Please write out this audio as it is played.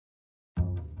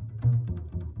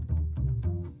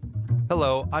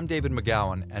Hello, I'm David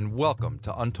McGowan, and welcome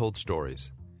to Untold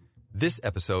Stories. This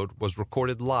episode was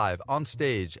recorded live on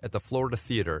stage at the Florida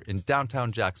Theater in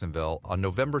downtown Jacksonville on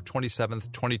November 27th,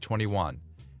 2021,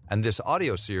 and this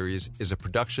audio series is a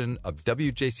production of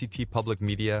WJCT Public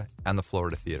Media and the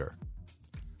Florida Theater.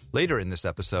 Later in this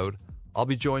episode, I'll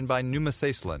be joined by Numa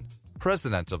Saislin,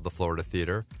 president of the Florida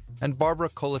Theater, and Barbara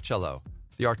Colaciello,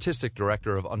 the artistic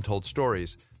director of Untold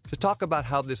Stories, to talk about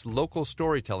how this local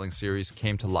storytelling series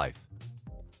came to life.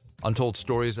 Untold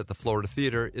Stories at the Florida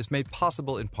Theater is made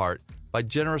possible in part by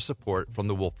generous support from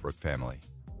the Wolfberg family.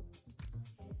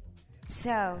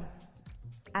 So,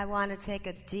 I want to take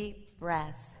a deep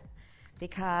breath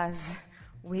because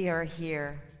we are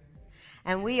here.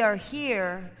 And we are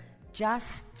here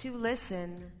just to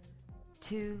listen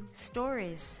to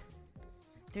stories.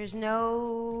 There's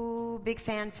no big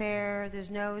fanfare,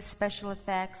 there's no special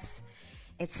effects.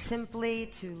 It's simply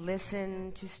to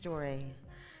listen to story.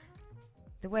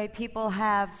 The way people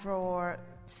have for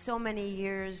so many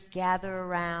years gather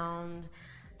around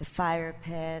the fire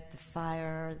pit, the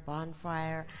fire, the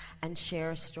bonfire, and share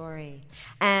a story.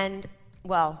 And,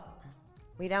 well,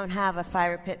 we don't have a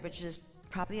fire pit, which is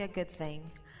probably a good thing,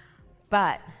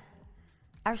 but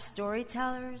our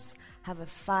storytellers have a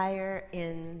fire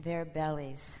in their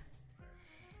bellies.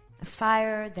 A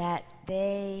fire that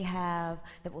they have,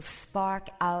 that will spark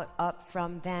out up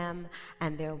from them,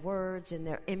 and their words and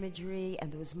their imagery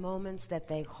and those moments that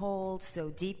they hold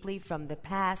so deeply from the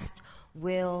past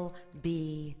will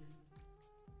be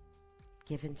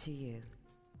given to you.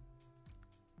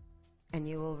 And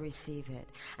you will receive it.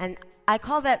 And I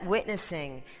call that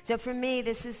witnessing. So for me,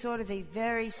 this is sort of a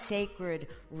very sacred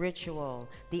ritual,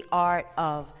 the art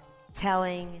of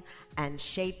telling and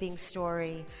shaping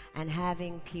story and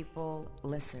having people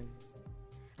listen.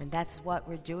 And that's what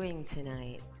we're doing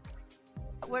tonight.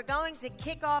 We're going to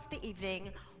kick off the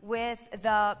evening with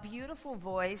the beautiful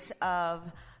voice of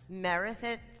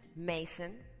Meredith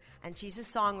Mason, and she's a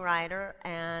songwriter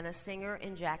and a singer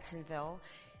in Jacksonville.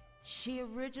 She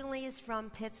originally is from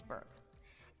Pittsburgh,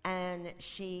 and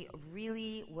she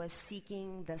really was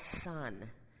seeking the sun.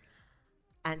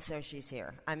 And so she's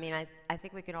here. I mean, I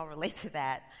think we can all relate to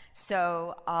that.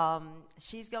 So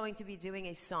she's going to be doing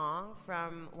a song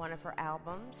from one of her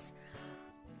albums.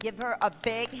 Give her a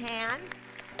big hand.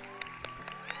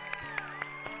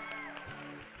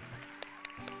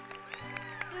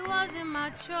 It wasn't my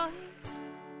choice,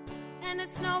 and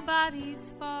it's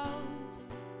nobody's fault.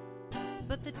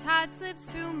 But the tide slips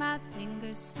through my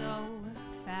fingers so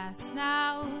fast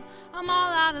now. I'm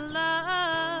all out of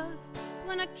luck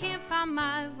when I can't find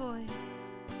my voice.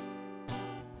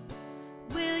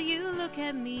 Will you look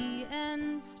at me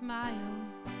and smile?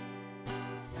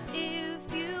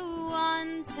 If you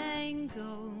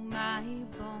untangle my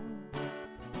bones,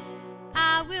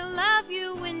 I will love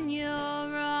you when you're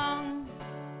wrong.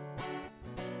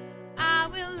 I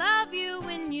will love you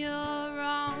when you're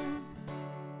wrong.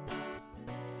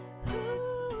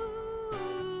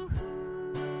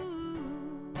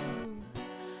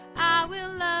 I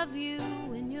will love you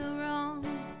when you're wrong.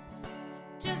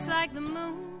 Just like the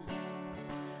moon,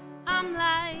 I'm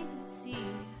like the sea.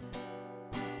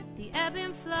 The ebb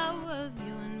and flow of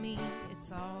you and me.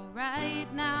 It's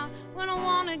alright now. When I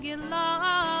wanna get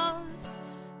lost,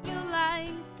 you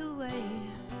light the way.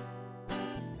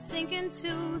 Sink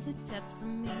into the depths of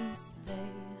me, stay.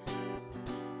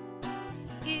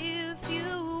 If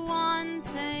you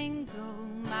untangle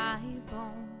my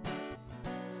bones,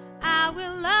 I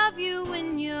will love you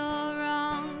when you're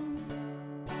wrong.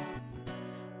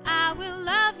 I will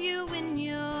love you when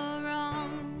you're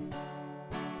wrong.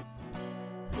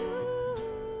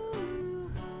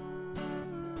 Ooh,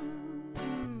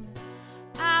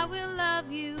 I will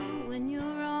love you when you're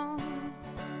wrong.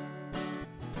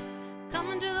 Come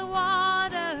under the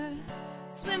water,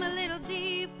 swim a little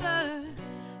deeper.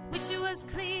 Wish it was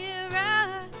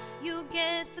clearer, you'll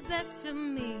get the best of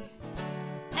me.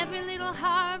 Every little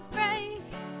heartbreak,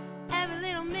 every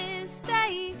little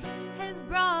mistake has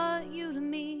brought you to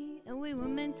me, and we were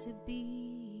meant to be.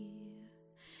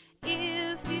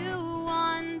 If you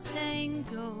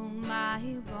untangle my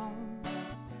bones,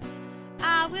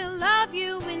 I will love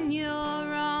you when you're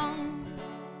wrong.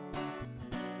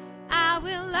 I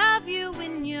will love you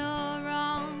when you're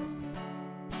wrong.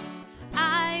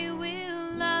 I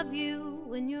will love you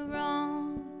when you're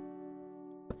wrong.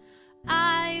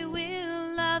 I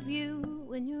will love you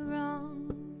when you're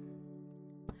wrong.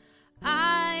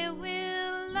 I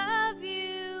will love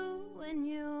you when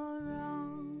you're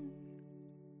wrong.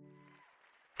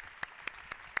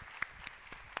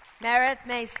 Meredith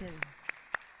Mason.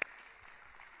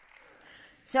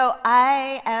 So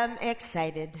I am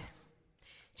excited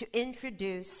to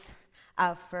introduce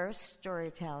our first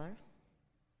storyteller.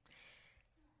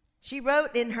 She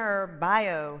wrote in her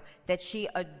bio that she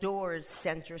adores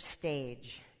center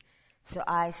stage. So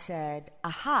I said,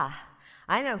 aha,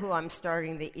 I know who I'm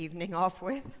starting the evening off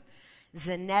with,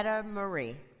 Zonnetta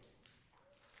Marie.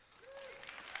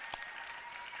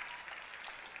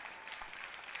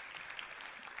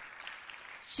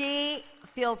 She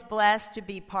feels blessed to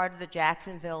be part of the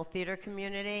Jacksonville theater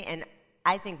community, and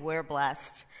I think we're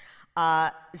blessed.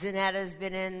 Zonnetta's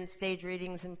been in stage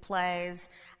readings and plays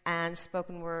and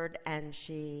spoken word, and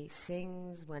she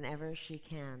sings whenever she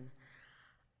can.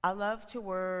 I love two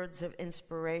words of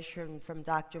inspiration from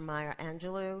Dr. Maya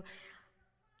Angelou,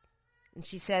 and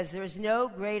she says, "There is no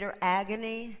greater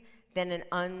agony than an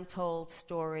untold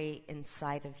story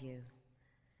inside of you."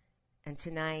 And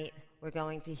tonight, we're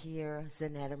going to hear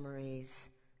Zonnetta Marie's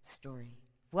story.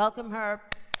 Welcome her.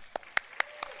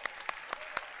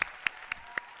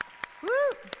 Woo!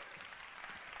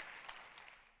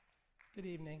 Good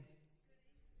evening.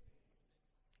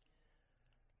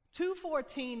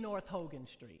 214 North Hogan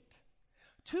Street.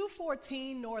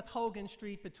 214 North Hogan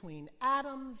Street between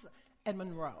Adams and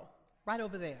Monroe, right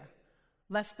over there,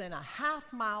 less than a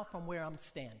half mile from where I'm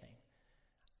standing.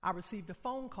 I received a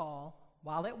phone call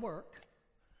while at work,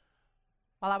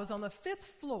 while I was on the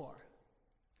 5th floor.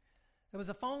 It was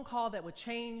a phone call that would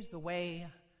change the way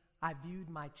I viewed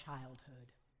my childhood.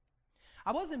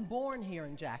 I wasn't born here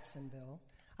in Jacksonville.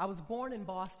 I was born in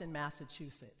Boston,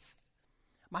 Massachusetts.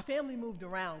 My family moved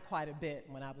around quite a bit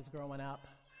when I was growing up,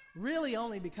 really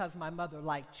only because my mother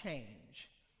liked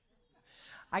change.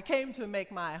 I came to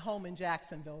make my home in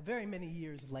Jacksonville very many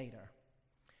years later.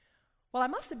 Well, I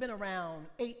must have been around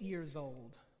 8 years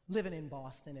old, living in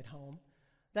Boston at home,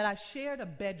 that I shared a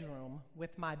bedroom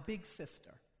with my big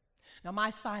sister. Now,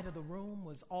 my side of the room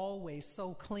was always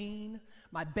so clean.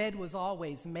 My bed was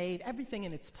always made, everything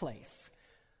in its place.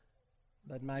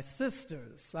 But my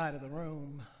sister's side of the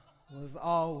room was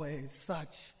always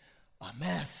such a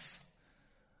mess.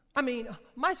 I mean,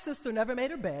 my sister never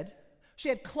made her bed. She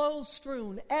had clothes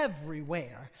strewn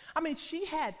everywhere. I mean, she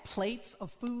had plates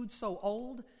of food so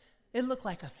old, it looked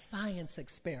like a science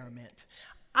experiment.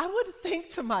 I would think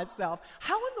to myself,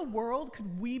 how in the world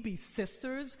could we be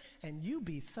sisters and you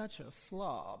be such a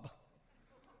slob?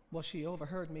 Well, she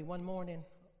overheard me one morning,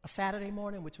 a Saturday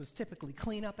morning, which was typically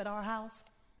cleanup at our house.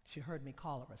 She heard me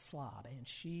call her a slob, and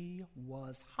she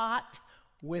was hot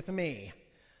with me.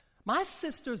 My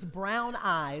sister's brown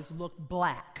eyes looked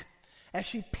black as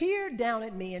she peered down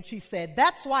at me and she said,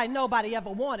 "That's why nobody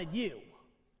ever wanted you.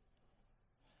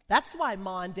 That's why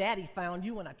Ma and Daddy found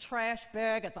you in a trash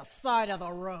bag at the side of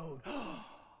the road."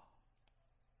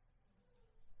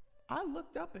 I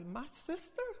looked up at my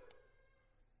sister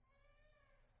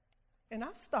and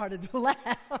I started to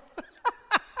laugh.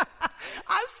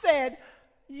 I said,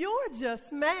 "You're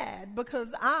just mad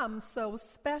because I'm so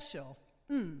special."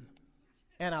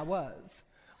 And I was.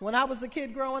 When I was a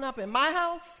kid growing up in my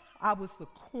house, I was the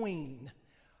queen.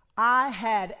 I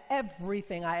had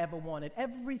everything I ever wanted.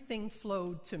 Everything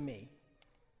flowed to me.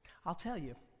 I'll tell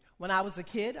you, when I was a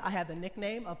kid, I had the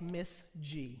nickname of Miss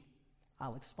G.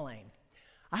 I'll explain.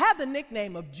 I had the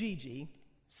nickname of Gigi.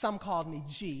 Some called me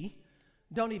G.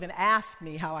 Don't even ask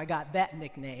me how I got that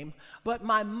nickname. But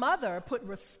my mother put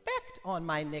respect on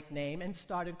my nickname and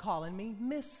started calling me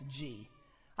Miss G.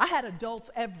 I had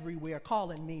adults everywhere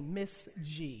calling me Miss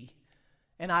G,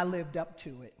 and I lived up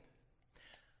to it.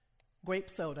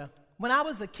 Grape soda. When I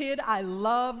was a kid, I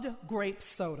loved grape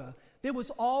soda. There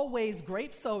was always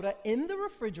grape soda in the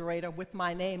refrigerator with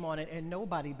my name on it, and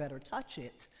nobody better touch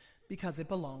it because it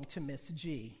belonged to Miss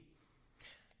G.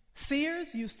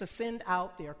 Sears used to send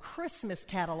out their Christmas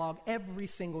catalog every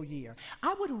single year.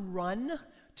 I would run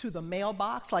to the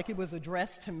mailbox like it was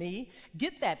addressed to me,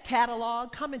 get that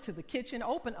catalog, come into the kitchen,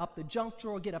 open up the junk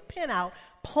drawer, get a pen out,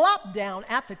 plop down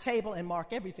at the table, and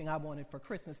mark everything I wanted for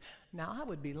Christmas. Now, I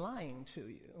would be lying to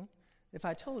you if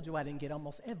I told you I didn't get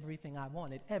almost everything I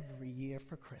wanted every year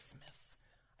for Christmas.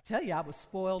 I tell you, I was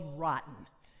spoiled rotten.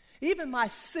 Even my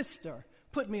sister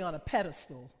put me on a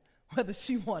pedestal, whether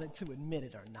she wanted to admit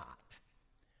it or not.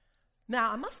 Now,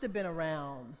 I must have been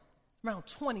around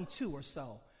 22 or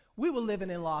so. We were living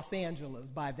in Los Angeles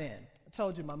by then. I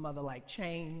told you my mother liked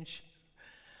change.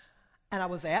 And I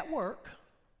was at work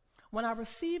when I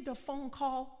received a phone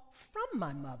call from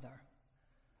my mother.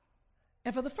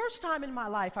 And for the first time in my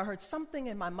life, I heard something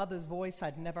in my mother's voice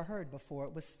I'd never heard before.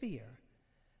 It was fear.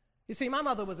 You see, my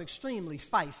mother was extremely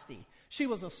feisty. She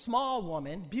was a small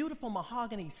woman, beautiful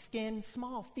mahogany skin,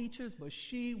 small features, but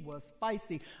she was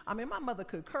feisty. I mean, my mother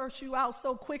could curse you out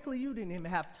so quickly you didn't even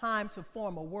have time to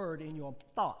form a word in your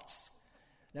thoughts.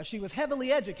 Now, she was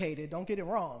heavily educated, don't get it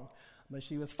wrong, but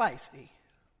she was feisty.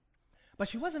 But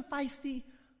she wasn't feisty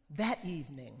that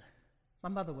evening. My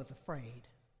mother was afraid.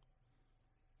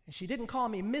 And she didn't call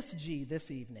me Miss G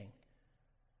this evening.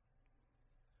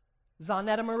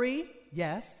 Zonnetta Marie,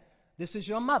 yes. This is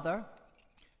your mother.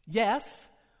 Yes.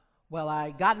 Well,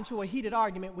 I got into a heated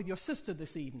argument with your sister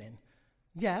this evening.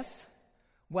 Yes.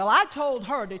 Well, I told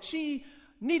her that she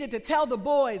needed to tell the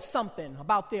boys something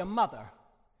about their mother.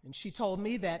 And she told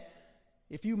me that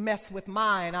if you mess with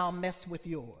mine, I'll mess with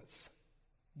yours.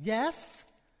 Yes.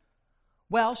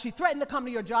 Well, she threatened to come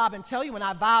to your job and tell you, and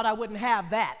I vowed I wouldn't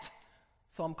have that.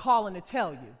 So I'm calling to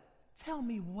tell you. Tell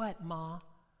me what, Ma?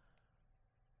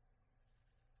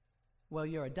 Well,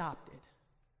 you're adopted.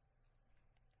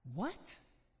 What?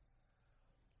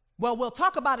 Well, we'll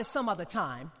talk about it some other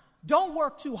time. Don't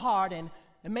work too hard and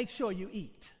make sure you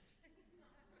eat.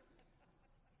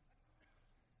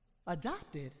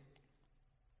 Adopted?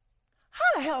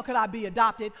 How the hell could I be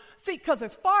adopted? See, because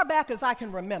as far back as I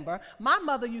can remember, my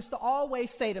mother used to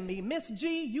always say to me, Miss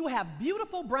G, you have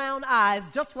beautiful brown eyes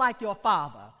just like your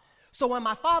father. So when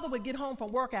my father would get home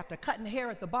from work after cutting hair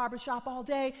at the barbershop all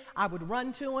day, I would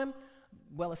run to him.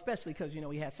 Well, especially because,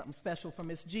 he had something special for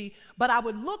Miss G. But I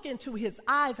would look into his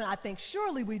eyes and I think,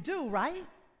 surely we do, right?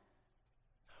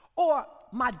 Or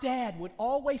my dad would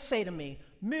always say to me,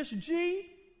 Miss G,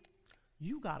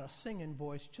 you got a singing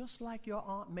voice just like your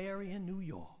Aunt Mary in New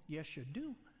York. Yes, you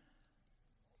do.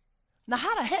 Now,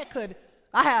 how the heck could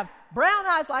I have brown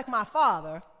eyes like my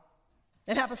father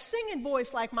and have a singing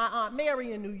voice like my Aunt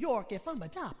Mary in New York if I'm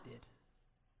adopted?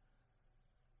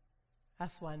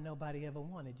 That's why nobody ever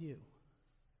wanted you.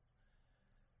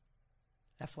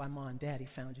 That's why Ma and Daddy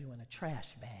found you in a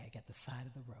trash bag at the side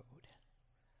of the road.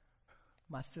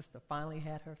 My sister finally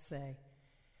had her say,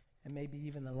 and maybe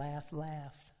even the last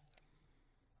laugh.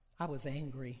 I was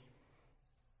angry.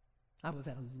 I was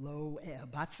at a low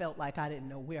ebb. I felt like I didn't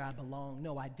know where I belonged,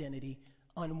 no identity,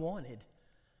 unwanted.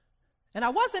 And I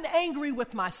wasn't angry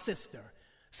with my sister.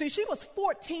 See, she was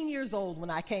 14 years old when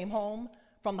I came home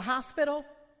from the hospital,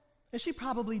 and she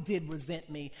probably did resent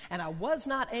me. And I was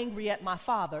not angry at my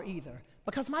father either,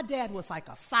 because my dad was like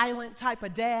a silent type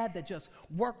of dad that just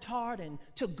worked hard and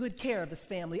took good care of his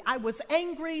family. I was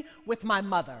angry with my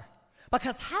mother,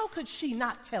 because how could she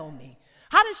not tell me?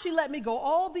 How did she let me go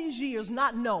all these years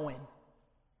not knowing?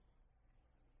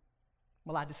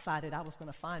 Well, I decided I was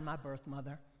going to find my birth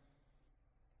mother.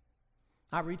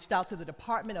 I reached out to the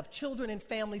Department of Children and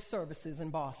Family Services in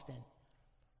Boston.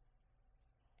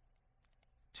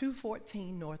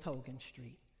 214 North Hogan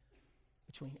Street,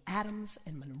 between Adams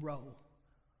and Monroe,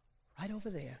 right over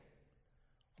there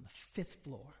on the 5th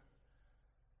floor.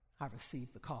 I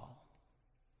received the call.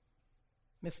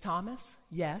 Miss Thomas?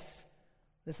 Yes.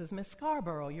 This is Miss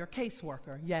Scarborough, your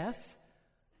caseworker. Yes.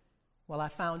 Well, I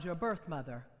found your birth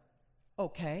mother.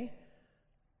 Okay.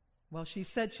 Well, she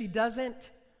said she doesn't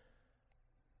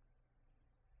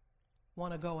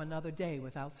want to go another day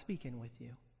without speaking with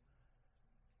you.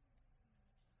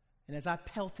 And as I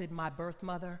pelted my birth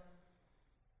mother,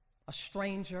 a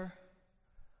stranger,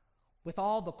 with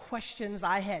all the questions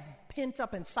I had pent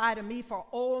up inside of me for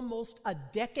almost a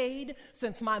decade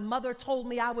since my mother told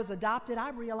me I was adopted, I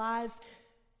realized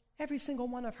every single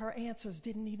one of her answers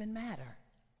didn't even matter.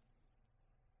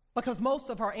 Because most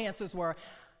of her answers were,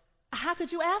 how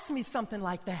could you ask me something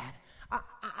like that?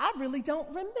 I really don't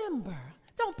remember.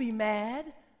 Don't be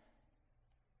mad.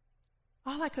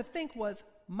 All I could think was,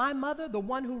 my mother, the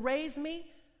one who raised me,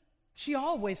 she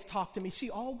always talked to me. She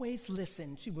always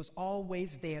listened. She was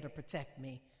always there to protect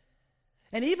me.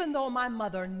 And even though my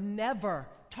mother never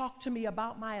talked to me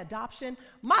about my adoption,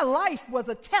 my life was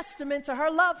a testament to her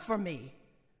love for me.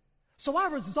 So I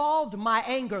resolved my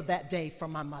anger that day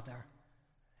from my mother,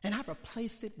 and I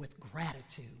replaced it with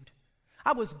gratitude.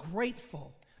 I was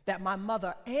grateful that my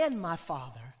mother and my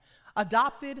father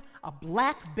adopted a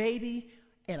black baby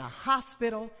in a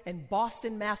hospital in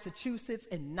Boston, Massachusetts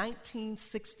in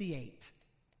 1968.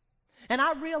 And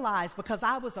I realized, because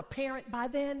I was a parent by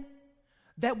then,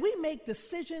 that we make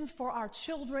decisions for our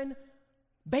children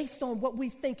based on what we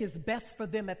think is best for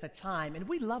them at the time, and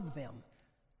we love them,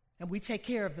 and we take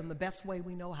care of them the best way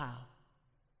we know how.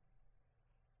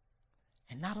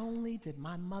 And not only did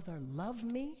my mother love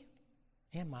me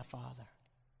and my father,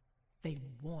 they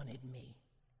wanted me,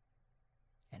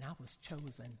 and I was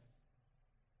chosen.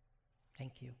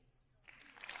 Thank you.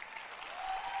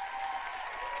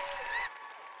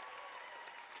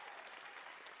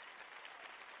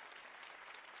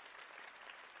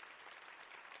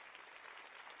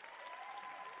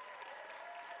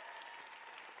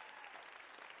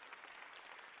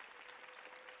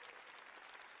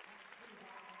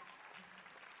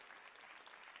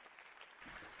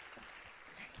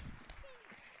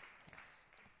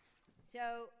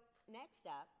 So, next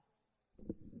up,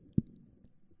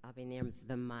 I'll be near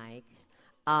the mic,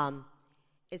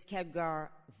 is Kedgar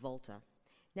Volta.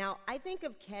 Now, I think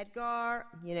of Kedgar,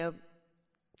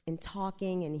 in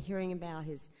talking and hearing about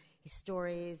his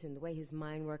stories and the way his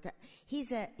mind works.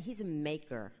 He's a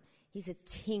maker. He's a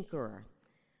tinkerer.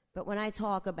 But when I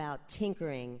talk about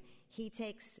tinkering, he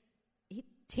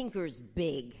tinkers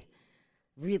big,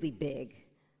 really big.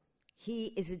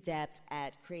 He is adept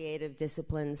at creative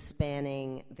disciplines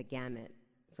spanning the gamut,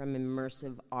 from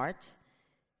immersive art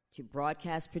to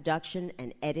broadcast production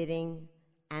and editing,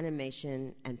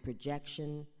 animation and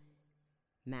projection,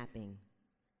 mapping.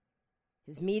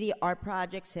 His media art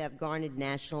projects have garnered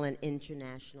national and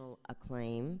international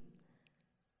acclaim.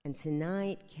 And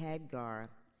tonight, Kedgar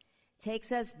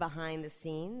takes us behind the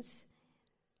scenes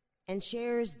and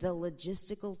shares the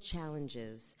logistical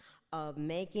challenges of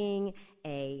making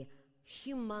a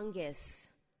humongous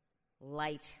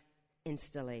light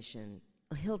installation.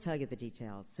 He'll tell you the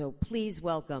details. So please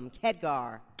welcome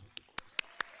Kedgar.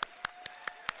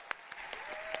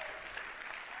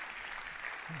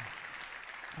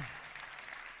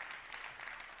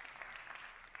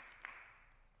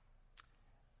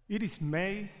 It is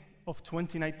May of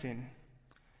 2019,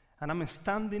 and I'm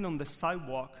standing on the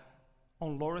sidewalk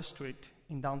on Laura Street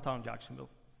in downtown Jacksonville,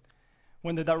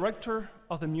 when the director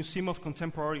of the Museum of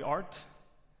Contemporary Art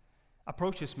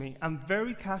approaches me and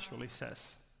very casually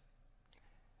says,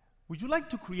 "Would you like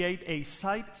to create a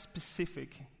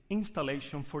site-specific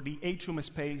installation for the atrium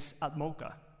space at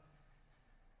MoCA?"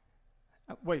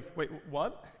 Wait,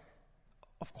 what?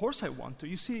 Of course I want to.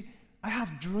 You see, I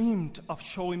have dreamed of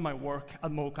showing my work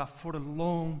at MoCA for a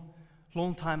long,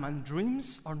 long time, and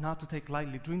dreams are not to take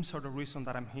lightly. Dreams are the reason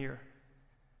that I'm here.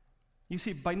 You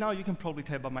see, by now you can probably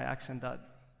tell by my accent that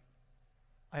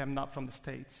I am not from the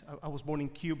States. I was born in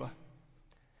Cuba.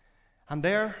 And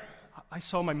there, I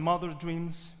saw my mother's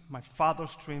dreams, my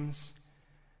father's dreams,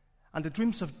 and the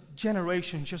dreams of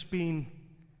generations just being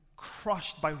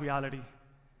crushed by reality.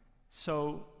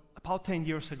 So, about 10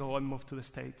 years ago, I moved to the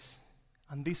States.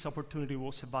 And this opportunity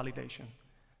was a validation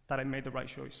that I made the right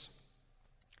choice.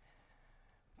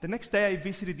 The next day, I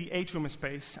visited the atrium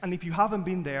space, and if you haven't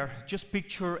been there, just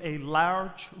picture a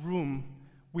large room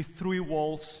with 3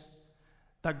 walls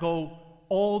that go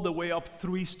all the way up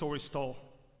 3 stories tall.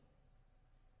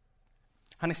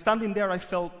 And standing there, I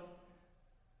felt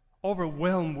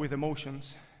overwhelmed with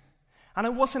emotions. And I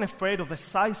wasn't afraid of the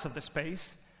size of the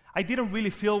space. I didn't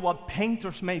really feel what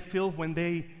painters may feel when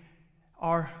they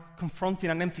are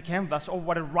confronting an empty canvas, or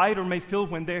what a writer may feel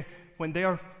when they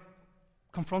are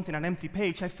confronting an empty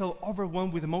page. I felt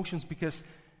overwhelmed with emotions because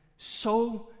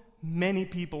so many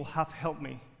people have helped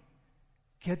me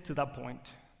get to that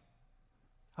point.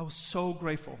 I was so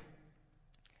grateful.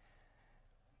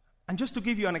 And just to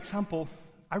give you an example,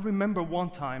 I remember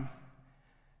one time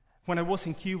when I was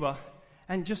in Cuba,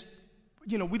 and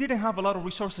we didn't have a lot of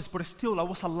resources, but still I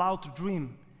was allowed to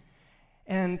dream.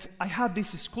 And I had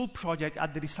this school project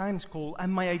at the design school,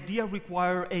 and my idea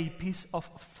required a piece of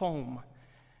foam.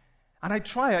 And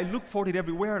I looked for it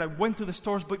everywhere, I went to the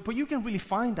stores, but you can really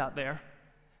find that there.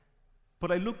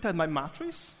 But I looked at my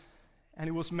mattress, and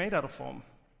it was made out of foam.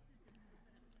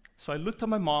 So I looked at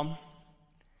my mom,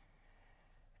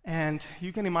 and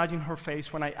you can imagine her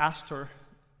face when I asked her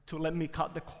to let me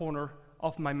cut the corner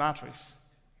of my mattress.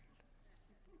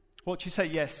 Well, she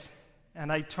said yes. And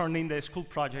I turned in the school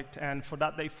project, and for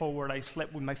that day forward, I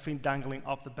slept with my feet dangling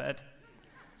off the bed.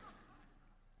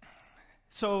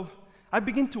 So I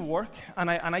begin to work, and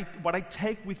what I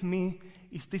take with me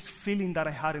is this feeling that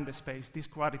I had in the space, this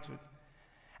gratitude.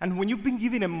 And when you've been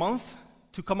given a month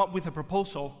to come up with a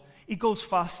proposal, it goes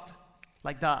fast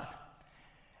like that.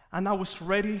 And I was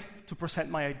ready to present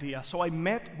my idea. So I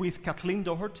met with Kathleen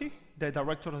Doherty, the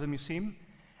director of the museum,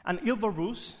 and Ilva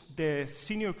Roos, the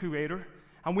senior curator,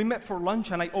 and we met for lunch,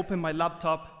 and I opened my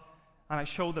laptop, and I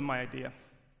showed them my idea.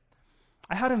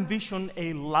 I had envisioned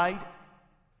a light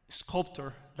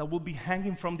sculpture that will be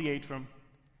hanging from the atrium,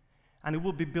 and it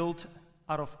will be built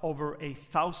out of over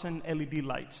 1,000 LED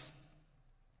lights.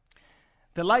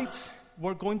 The lights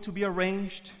were going to be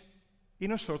arranged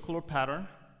in a circular pattern,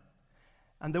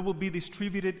 and they will be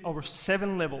distributed over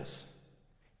 7 levels,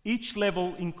 each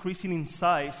level increasing in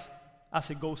size as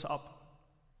it goes up.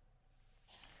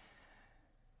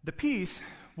 The piece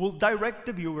will direct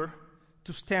the viewer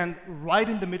to stand right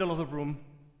in the middle of the room,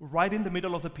 right in the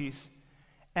middle of the piece,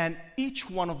 and each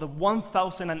one of the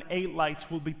 1,008 lights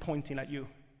will be pointing at you.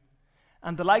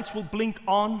 And the lights will blink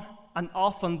on and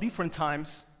off on different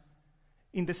times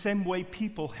in the same way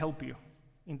people help you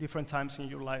in different times in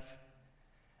your life.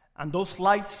 And those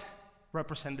lights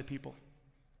represent the people.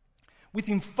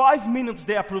 Within 5 minutes,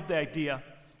 they approved the idea.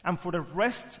 And for the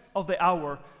rest of the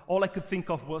hour, all I could think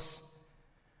of was,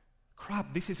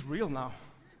 crap, this is real now.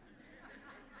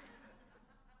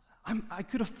 I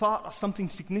could have thought of something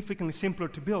significantly simpler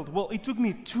to build. Well, it took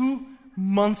me 2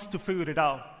 months to figure it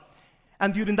out.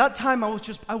 And during that time,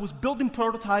 I was building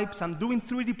prototypes and doing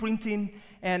 3D printing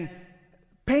and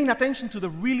paying attention to the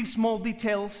really small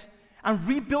details and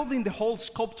rebuilding the whole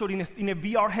sculpture in a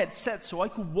VR headset so I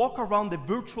could walk around the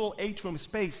virtual atrium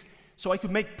space so I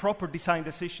could make proper design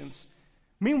decisions.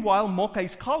 Meanwhile, Mocha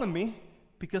is calling me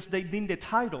because they need the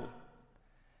title.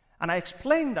 And I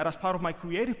explained that as part of my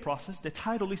creative process, the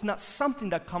title is not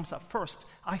something that comes at first.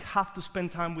 I have to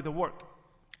spend time with the work.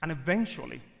 And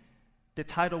eventually, the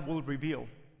title will reveal.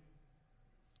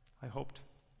 I hoped.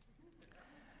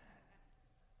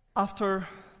 After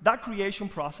that creation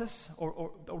process, or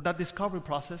that discovery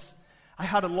process, I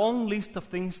had a long list of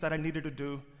things that I needed to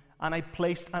do, and I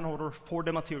placed an order for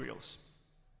the materials.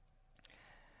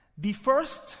 The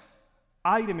first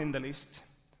item in the list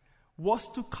was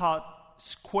to cut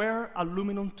square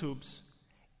aluminum tubes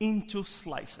into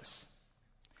slices.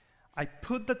 I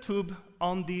put the tube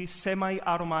on the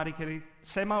semi-automatic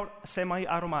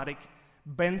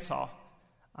bend saw,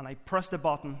 and I press the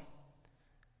button,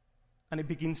 and it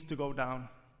begins to go down.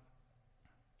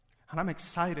 And I'm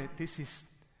excited. This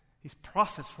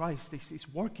process, right? This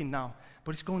is working now,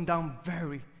 but it's going down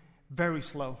very, very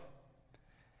slow.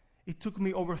 It took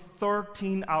me over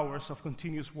 13 hours of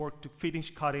continuous work to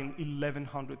finish cutting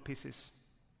 1,100 pieces.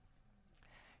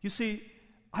 You see,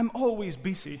 I'm always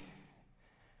busy.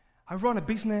 I run a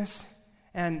business,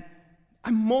 and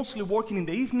I'm mostly working in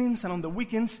the evenings and on the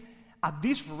weekends. At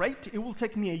this rate, it will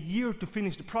take me a year to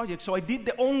finish the project, so I did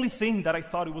the only thing that I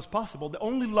thought it was possible, the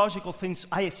only logical things.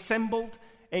 I assembled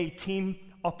a team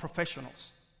of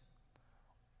professionals,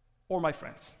 or my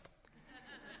friends.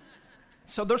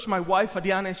 So there's my wife,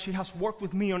 Adriana. She has worked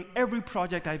with me on every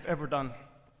project I've ever done.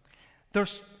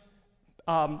 There's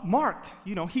Mark.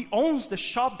 He owns the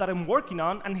shop that I'm working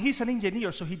on, and he's an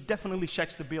engineer, so he definitely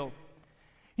checks the bill.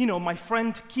 My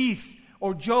friend Keith,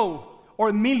 or Joe, or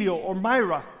Emilio, or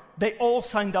Myra, they all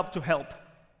signed up to help.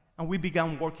 And we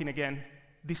began working again,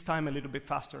 this time a little bit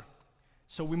faster.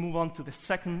 So we move on to the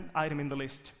second item in the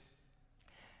list.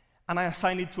 And I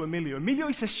assigned it to Emilio. Emilio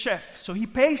is a chef, so he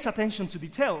pays attention to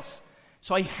details.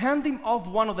 So I hand him off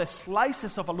one of the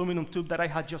slices of aluminum tube that I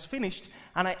had just finished,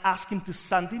 and I ask him to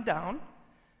sand it down,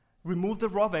 remove the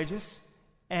rough edges,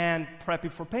 and prep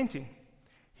it for painting.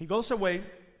 He goes away.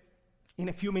 In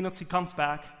a few minutes, he comes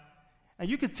back, and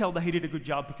you could tell that he did a good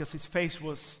job because his face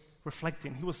was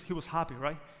reflecting. He was happy,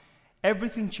 right?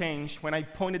 Everything changed when I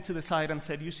pointed to the side and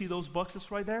said, "You see those boxes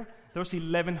right there? There's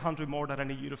 1,100 more that I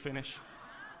need you to finish."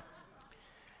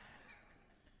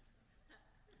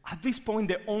 At this point,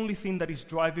 the only thing that is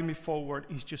driving me forward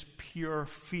is just pure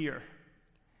fear.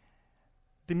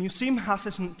 The museum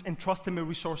hasn't entrusted me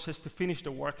resources to finish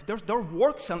the work. There are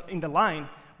works in the line.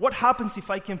 What happens if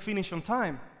I can finish on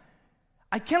time?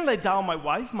 I can't let down my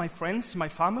wife, my friends, my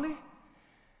family.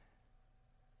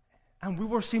 And we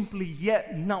were simply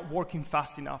yet not working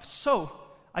fast enough. So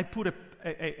I put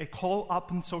a call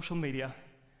up on social media,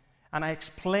 and I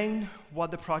explained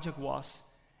what the project was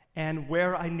and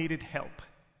where I needed help.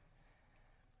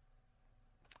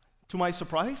 To my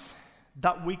surprise,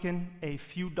 that weekend, a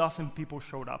few dozen people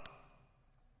showed up.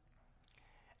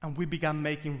 And we began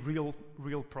making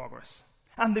real progress.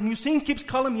 And the museum keeps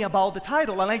calling me about the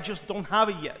title, and I just don't have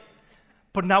it yet.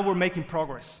 But now we're making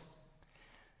progress.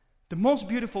 The most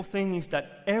beautiful thing is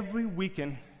that every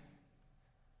weekend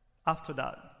after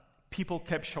that, people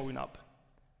kept showing up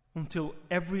until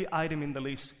every item in the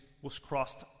list was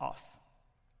crossed off.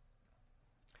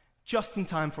 Just in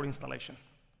time for installation.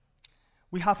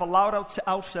 We have allowed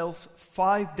ourselves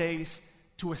 5 days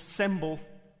to assemble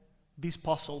this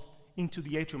puzzle into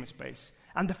the atrium space.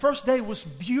 And the first day was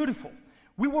beautiful.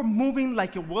 We were moving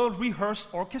like a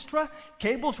well-rehearsed orchestra.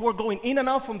 Cables were going in and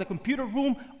out from the computer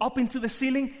room up into the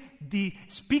ceiling. The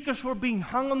speakers were being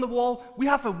hung on the wall. We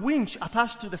have a winch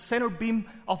attached to the center beam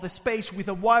of the space with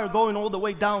a wire going all the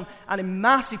way down and a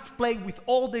massive plate with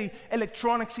all the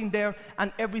electronics in there,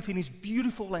 and everything is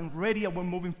beautiful and ready, and we're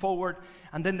moving forward.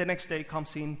 And then the next day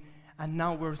comes in, and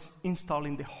now we're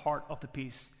installing the heart of the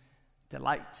piece, the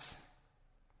lights.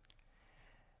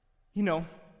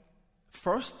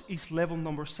 First is level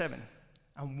number 7.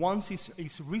 And once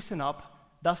it's risen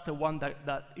up, that's the one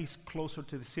that is closer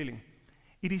to the ceiling.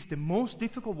 It is the most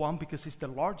difficult one because it's the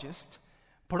largest,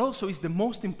 but also it's the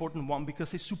most important one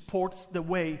because it supports the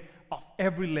weight of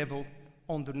every level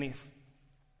underneath.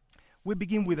 We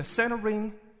begin with a center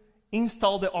ring,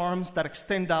 install the arms that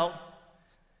extend out,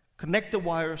 connect the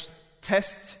wires,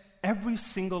 test every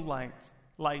single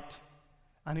light,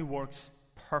 and it works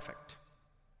perfect.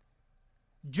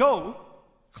 Joe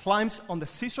climbs on the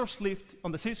scissor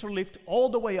lift all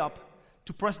the way up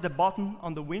to press the button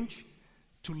on the winch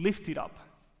to lift it up.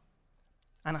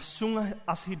 And as soon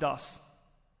as he does,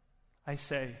 I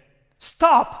say,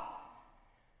 "Stop!"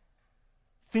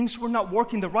 Things were not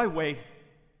working the right way.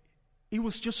 It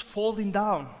was just folding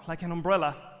down like an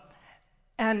umbrella.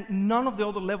 And none of the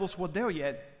other levels were there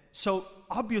yet. So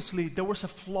obviously there was a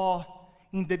flaw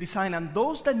in the design. And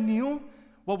those that knew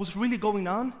what was really going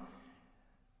on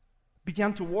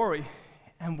began to worry.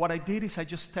 And what I did is I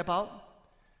just stepped out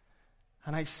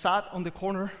and I sat on the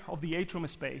corner of the atrium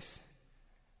space,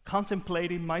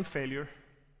 contemplating my failure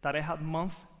that I had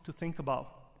months to think about.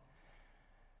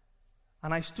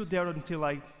 And I stood there until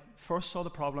I first saw the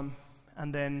problem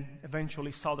and then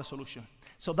eventually saw the solution.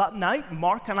 So that night,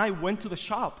 Mark and I went to the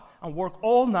shop and worked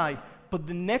all night. But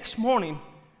the next morning,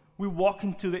 we walked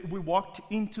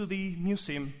into the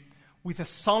museum with the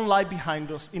sunlight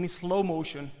behind us in slow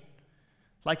motion,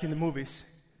 like in the movies,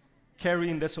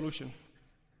 carrying the solution.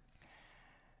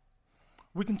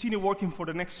 We continued working for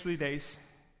the next 3 days,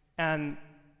 and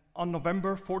on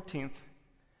November 14th,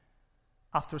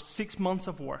 after 6 months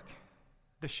of work,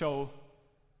 the show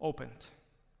opened.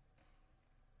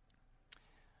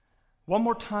 One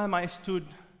more time, I stood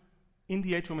in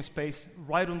the atrium space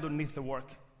right underneath the work,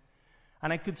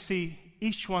 and I could see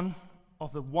each one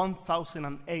of the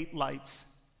 1,008 lights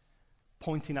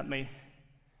pointing at me.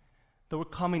 They were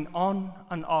coming on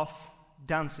and off,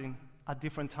 dancing at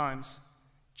different times,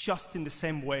 just in the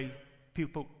same way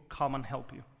people come and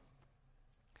help you.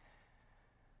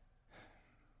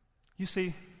 You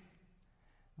see,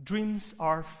 dreams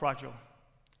are fragile.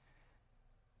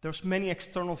 There's many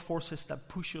external forces that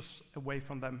push us away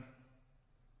from them.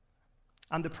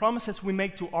 And the promises we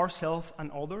make to ourselves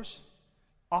and others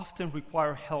often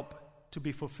require help to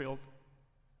be fulfilled.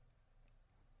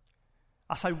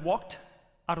 As I walked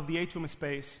out of the atrium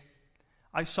space,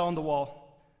 I saw on the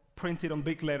wall, printed on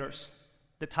big letters,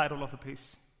 the title of the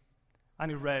piece.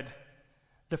 And it read,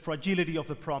 "The Fragility of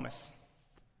the Promise."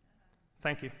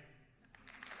 Thank you.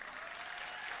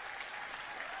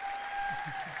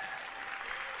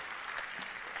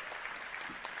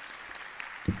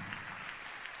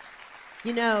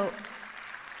 You know,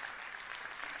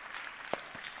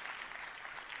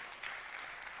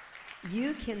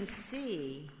 you can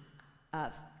see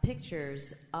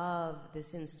pictures of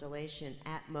this installation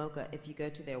at MoCA if you go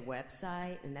to their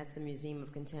website, and that's the Museum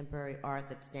of Contemporary Art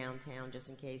that's downtown, just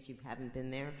in case you haven't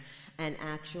been there. And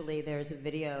actually, there's a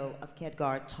video of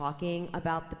Kedgar talking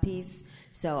about the piece,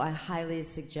 so I highly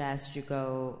suggest you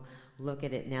go look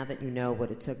at it now that you know what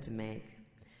it took to make.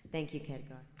 Thank you,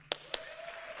 Kedgar.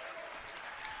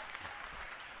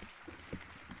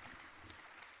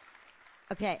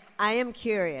 Okay, I am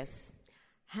curious.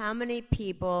 How many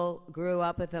people grew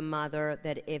up with a mother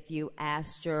that if you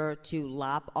asked her to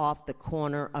lop off the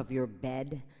corner of your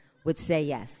bed would say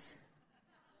yes?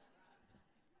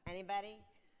 Anybody?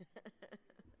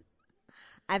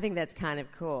 I think that's kind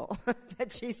of cool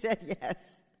that she said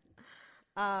yes.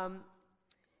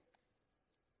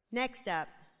 Next up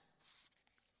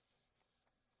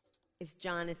is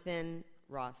Johnathan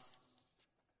Ross.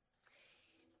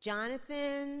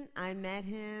 Johnathan, I met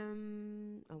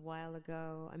him a while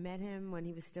ago. I met him when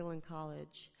he was still in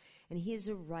college. And he is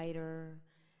a writer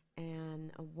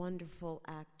and a wonderful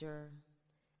actor.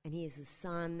 And he is the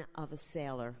son of a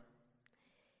sailor.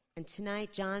 And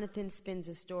tonight, Johnathan spins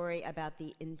a story about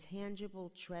the intangible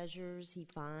treasures he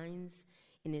finds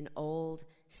in an old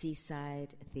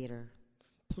seaside theater.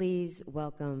 Please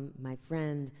welcome my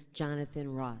friend,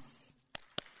 Johnathan Ross.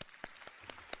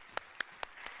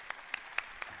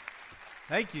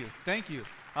 Thank you.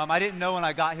 I didn't know when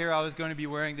I got here I was going to be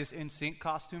wearing this NSYNC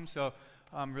costume, so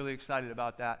I'm really excited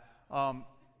about that.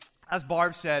 As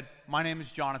Barb said, my name is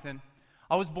Johnathan.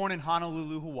 I was born in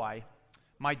Honolulu, Hawaii.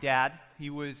 My dad, he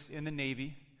was in the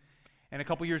Navy, and a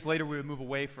couple years later we would move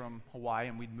away from Hawaii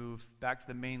and we'd move back to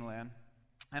the mainland.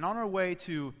 And on our way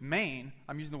to Maine,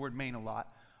 I'm using the word Maine a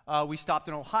lot, we stopped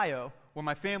in Ohio, where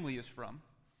my family is from.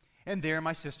 And there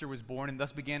my sister was born, and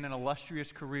thus began an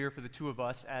illustrious career for the two of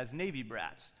us as Navy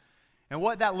brats. And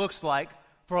what that looks like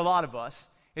for a lot of us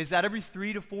is that every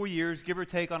 3 to 4 years, give or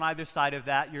take on either side of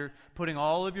that, you're putting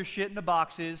all of your shit into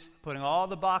boxes, putting all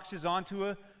the boxes onto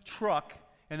a truck,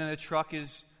 and then the truck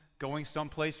is going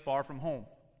someplace far from home.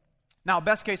 Now,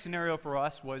 best case scenario for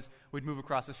us was we'd move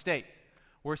across the state.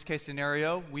 Worst case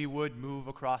scenario, we would move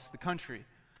across the country.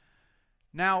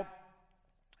 Now,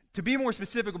 to be more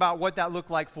specific about what that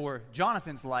looked like for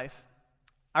Jonathan's life,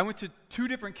 I went to 2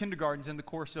 different kindergartens in the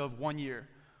course of 1 year.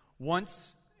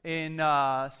 Once in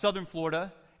southern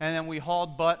Florida, and then we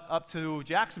hauled butt up to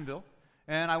Jacksonville,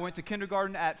 and I went to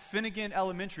kindergarten at Finnegan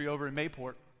Elementary over in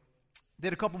Mayport.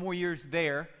 Did a couple more years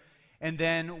there, and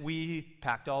then we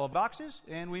packed all the boxes,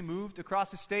 and we moved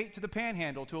across the state to the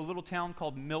Panhandle, to a little town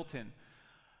called Milton.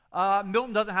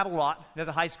 Milton doesn't have a lot. It has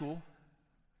a high school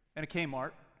and a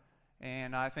Kmart,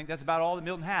 and I think that's about all that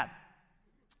Milton had.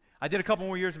 I did a couple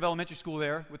more years of elementary school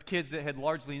there with kids that had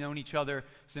largely known each other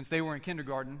since they were in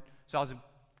kindergarten, so I was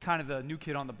kind of the new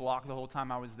kid on the block the whole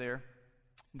time I was there.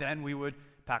 Then we would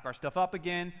pack our stuff up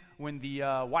again when the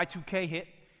Y2K hit,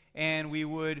 and we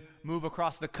would move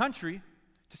across the country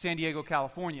to San Diego,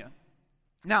 California.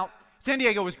 Now, San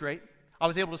Diego was great. I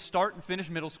was able to start and finish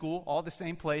middle school all at the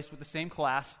same place with the same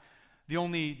class. The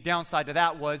only downside to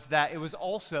that was that it was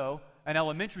also an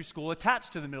elementary school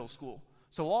attached to the middle school.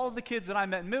 So all of the kids that I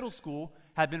met in middle school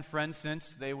had been friends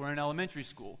since they were in elementary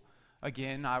school.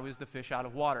 Again, I was the fish out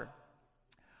of water.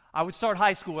 I would start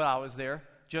high school when I was there,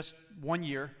 just 1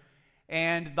 year,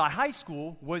 and the high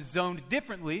school was zoned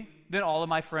differently than all of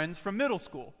my friends from middle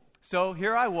school. So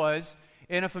here I was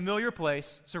in a familiar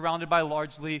place, surrounded by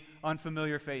largely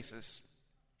unfamiliar faces.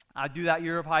 I'd do that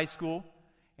year of high school,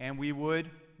 and we would,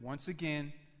 once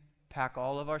again, pack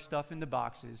all of our stuff into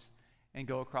boxes and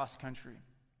go across country.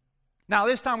 Now,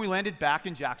 this time we landed back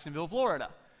in Jacksonville,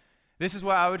 Florida. This is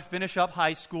where I would finish up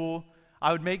high school.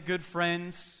 I would make good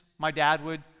friends. My dad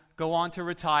would go on to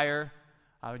retire.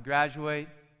 I would graduate,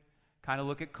 kind of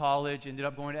look at college, ended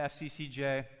up going to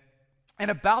FCCJ. And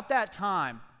about that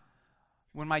time,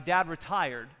 when my dad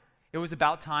retired, it was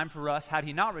about time for us, had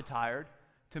he not retired,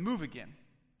 to move again.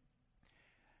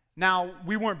 Now,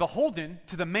 we weren't beholden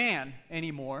to the man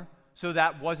anymore, so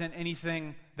that wasn't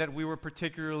anything that we were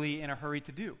particularly in a hurry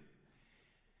to do.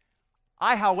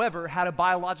 I, however, had a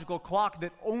biological clock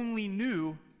that only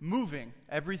knew moving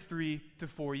every 3 to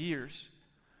 4 years.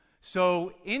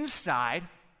 So inside,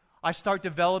 I start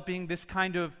developing this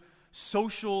kind of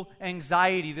social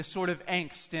anxiety, this sort of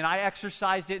angst, and I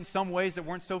exercised it in some ways that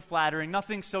weren't so flattering,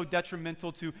 nothing so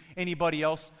detrimental to anybody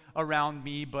else around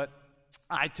me, but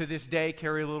I, to this day,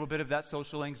 carry a little bit of that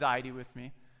social anxiety with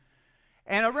me.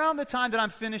 And around the time that I'm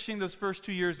finishing those first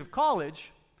 2 years of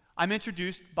college, I'm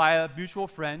introduced by a mutual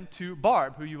friend to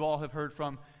Barb, who you all have heard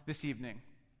from this evening.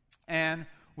 And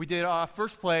we did our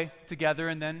first play together,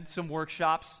 and then some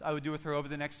workshops I would do with her over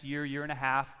the next year, year and a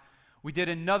half. We did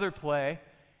another play,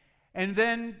 and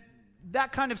then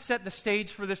that kind of set the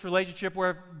stage for this relationship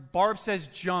where if Barb says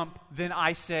jump, then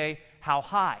I say how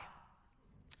high.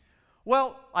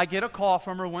 Well, I get a call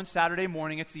from her one Saturday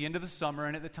morning. It's the end of the summer,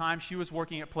 and at the time she was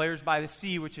working at Players by the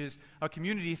Sea, which is a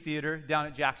community theater down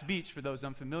at Jack's Beach, for those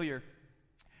unfamiliar.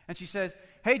 And she says,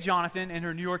 "Hey, Johnathan," in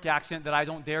her New York accent that I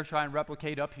don't dare try and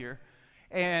replicate up here.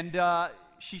 And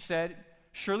she said,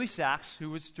 "Shirley Sachs, who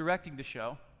was directing the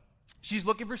show, she's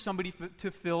looking for somebody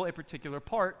to fill a particular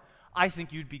part. I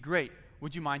think you'd be great.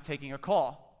 Would you mind taking a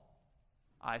call?"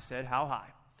 I said, "How high?"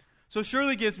 So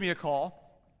Shirley gives me a call,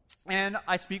 and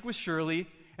I speak with Shirley,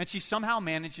 and she somehow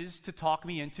manages to talk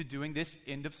me into doing this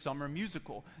end of summer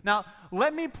musical. Now,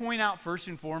 let me point out first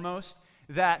and foremost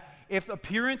that if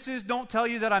appearances don't tell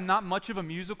you that I'm not much of a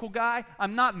musical guy,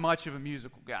 I'm not much of a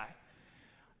musical guy.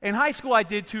 In high school, I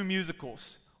did 2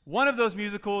 musicals. One of those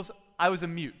musicals, I was a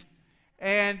mute.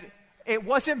 And it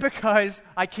wasn't because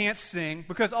I can't sing,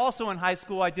 because also in high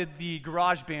school, I did the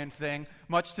garage band thing,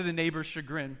 much to the neighbor's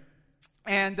chagrin.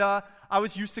 And I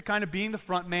was used to kind of being the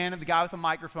front man and the guy with a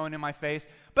microphone in my face,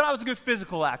 but I was a good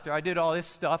physical actor. I did all this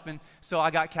stuff, and so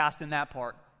I got cast in that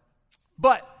part.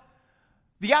 But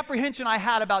the apprehension I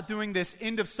had about doing this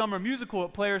end of summer musical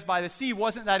at Players by the Sea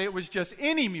wasn't that it was just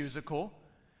any musical.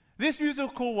 This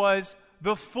musical was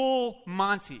the Full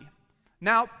Monty.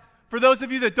 Now, for those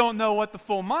of you that don't know what the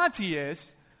Full Monty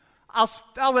is,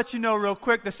 I'll let you know real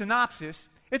quick the synopsis.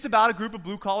 It's about a group of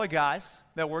blue-collar guys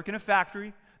that work in a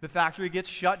factory. The factory gets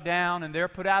shut down, and they're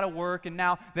put out of work, and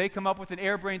now they come up with an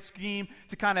airbrained scheme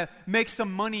to kind of make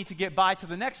some money to get by to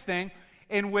the next thing,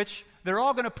 in which they're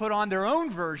all going to put on their own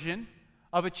version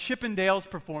of a Chippendales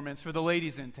performance for the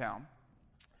ladies in town.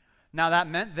 Now, that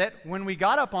meant that when we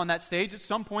got up on that stage, at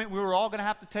some point, we were all going to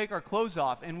have to take our clothes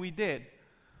off, and we did.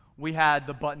 We had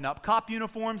the button-up cop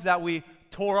uniforms that we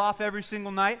tore off every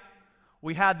single night.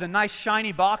 We had the nice,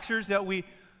 shiny boxers that we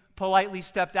politely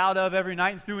stepped out of every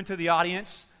night and threw into the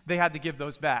audience. They had to give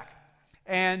those back.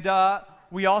 And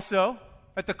we also,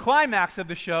 at the climax of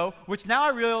the show, which now I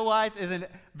realize is a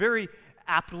very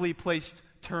aptly placed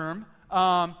term,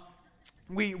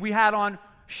 we had on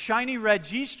shiny red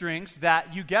G-strings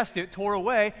that, you guessed it, tore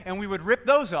away, and we would rip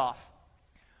those off.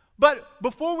 But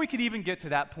before we could even get to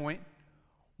that point,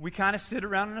 we kind of sit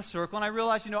around in a circle, and I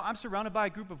realized, I'm surrounded by a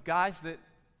group of guys that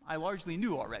I largely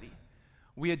knew already.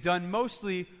 We had done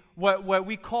mostly what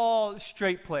we call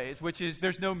straight plays, which is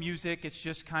there's no music, it's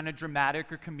just kind of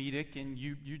dramatic or comedic, and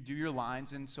you do your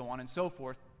lines and so on and so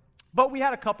forth. But we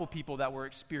had a couple people that were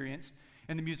experienced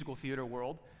in the musical theater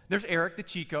world. There's Eric the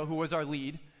Chico, who was our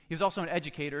lead. He was also an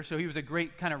educator, so he was a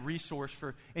great kind of resource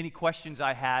for any questions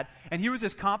I had. And he was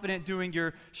as confident doing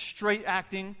your straight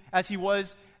acting as he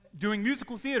was doing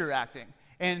musical theater acting.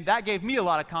 And that gave me a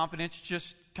lot of confidence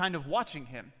just kind of watching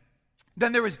him.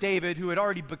 Then there was David, who had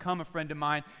already become a friend of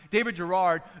mine. David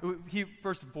Gerard, he,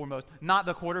 first and foremost, not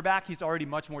the quarterback. He's already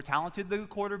much more talented than the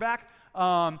quarterback.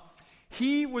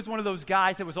 He was one of those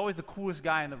guys that was always the coolest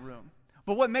guy in the room.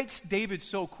 But what makes David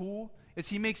so cool is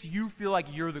he makes you feel like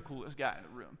you're the coolest guy in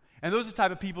the room. And those are the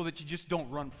type of people that you just don't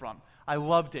run from. I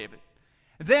love David.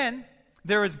 Then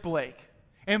there is Blake.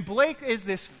 And Blake is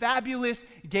this fabulous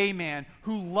gay man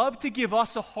who loved to give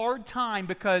us a hard time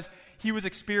because he was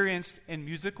experienced in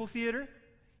musical theater,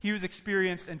 he was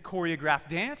experienced in choreographed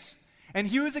dance, and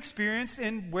he was experienced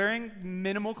in wearing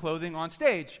minimal clothing on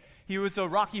stage. He was a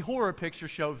Rocky Horror Picture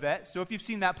Show vet, so if you've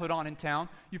seen that put on in town,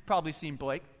 you've probably seen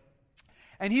Blake.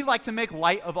 And he liked to make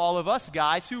light of all of us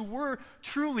guys who were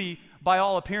truly, by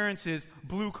all appearances,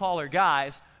 blue-collar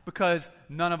guys, because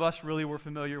none of us really were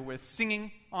familiar with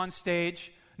singing on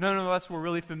stage. None of us were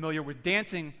really familiar with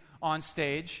dancing on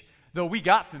stage, though we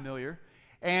got familiar.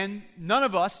 And none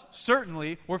of us,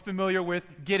 certainly, were familiar with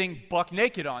getting buck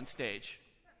naked on stage.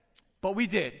 But we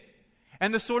did.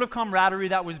 And the sort of camaraderie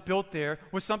that was built there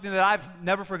was something that I've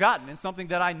never forgotten and something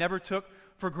that I never took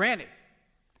for granted.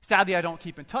 Sadly, I don't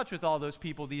keep in touch with all those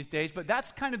people these days, but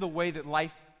that's kind of the way that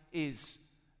life is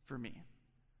for me.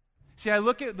 See, I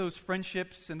look at those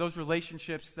friendships and those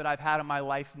relationships that I've had in my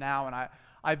life now, and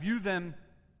I view them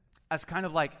as kind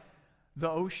of like the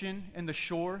ocean and the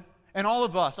shore. And all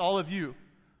of us, all of you,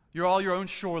 you're all your own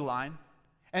shoreline.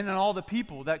 And then all the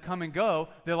people that come and go,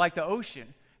 they're like the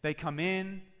ocean. They come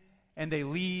in and they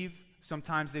leave.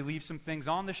 Sometimes they leave some things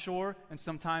on the shore, and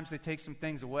sometimes they take some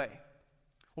things away.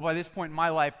 Well, by this point in my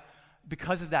life,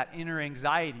 because of that inner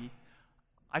anxiety,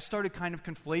 I started kind of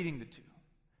conflating the two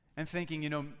and thinking,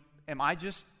 am I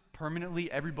just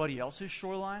permanently everybody else's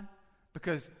shoreline?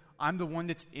 Because I'm the one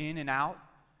that's in and out,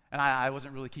 and I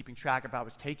wasn't really keeping track if I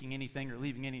was taking anything or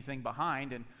leaving anything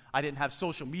behind, and I didn't have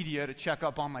social media to check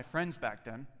up on my friends back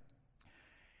then.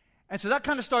 And so that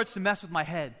kind of starts to mess with my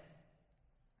head.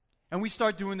 And we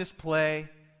start doing this play,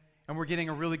 and we're getting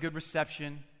a really good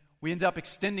reception. We end up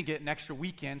extending it an extra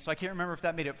weekend, so I can't remember if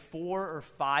that made it 4 or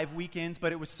 5 weekends,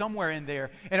 but it was somewhere in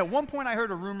there. And at one point I heard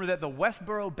a rumor that the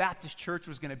Westboro Baptist Church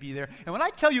was going to be there. And when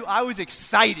I tell you I was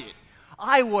excited,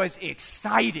 I was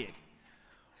excited.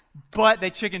 But they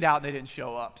chickened out and they didn't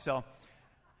show up. So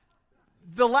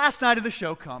the last night of the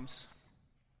show comes,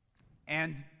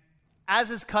 and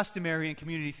as is customary in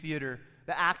community theater,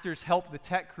 the actors help the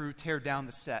tech crew tear down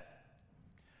the set.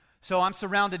 So I'm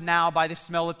surrounded now by the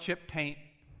smell of chipped paint,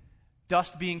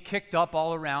 dust being kicked up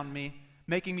all around me,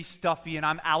 making me stuffy, and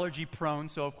I'm allergy prone,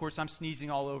 so of course I'm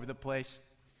sneezing all over the place.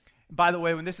 By the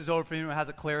way, when this is over, for anyone who has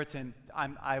a Claritin,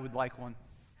 I would like one.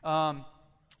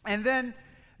 And then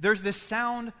there's this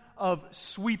sound of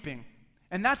sweeping.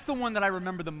 And that's the one that I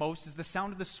remember the most, is the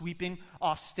sound of the sweeping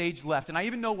off stage left. And I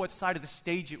even know what side of the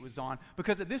stage it was on,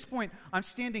 because at this point, I'm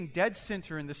standing dead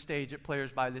center in the stage at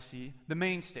Players by the Sea, the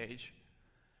main stage.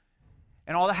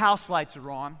 And all the house lights are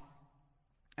on,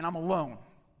 and I'm alone,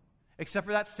 except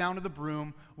for that sound of the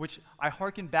broom, which I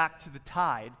hearken back to the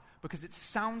tide, because it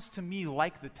sounds to me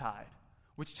like the tide,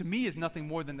 which to me is nothing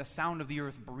more than the sound of the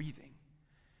earth breathing.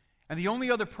 And the only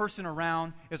other person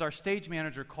around is our stage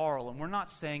manager, Carl, and we're not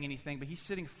saying anything, but he's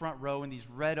sitting front row in these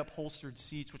red upholstered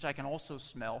seats, which I can also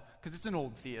smell, because it's an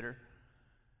old theater.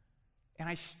 And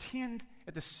I stand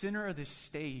at the center of this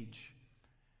stage,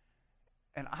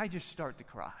 and I just start to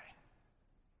cry.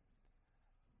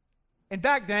 And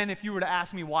back then, if you were to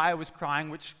ask me why I was crying,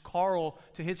 which Carl,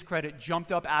 to his credit, jumped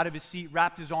up out of his seat,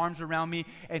 wrapped his arms around me,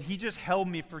 and he just held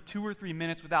me for 2 or 3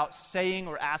 minutes without saying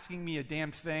or asking me a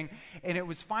damn thing. And it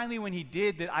was finally when he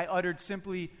did that I uttered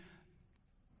simply,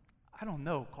 "I don't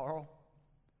know, Carl."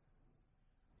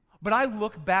 But I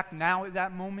look back now at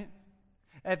that moment,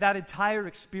 at that entire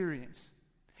experience,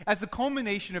 as the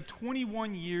culmination of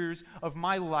 21 years of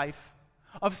my life,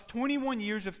 of 21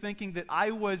 years of thinking that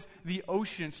I was the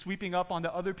ocean sweeping up onto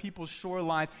other people's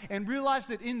shorelines, and realized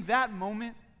that in that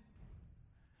moment,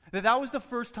 that was the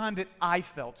first time that I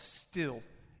felt still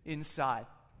inside.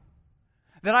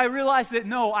 That I realized that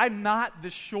no, I'm not the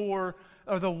shore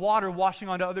or the water washing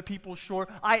onto other people's shore.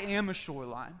 I am a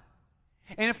shoreline.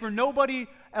 And if for nobody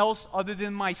else other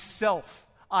than myself,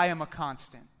 I am a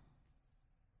constant.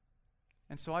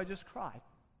 And so I just cried.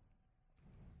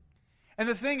 And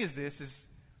the thing is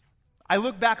I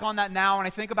look back on that now and I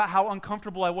think about how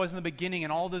uncomfortable I was in the beginning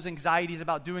and all those anxieties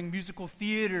about doing musical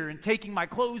theater and taking my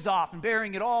clothes off and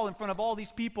bearing it all in front of all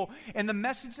these people. And the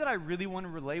message that I really want to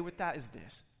relay with that is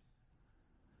this.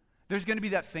 There's going to be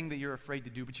that thing that you're afraid to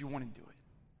do, but you want to do it.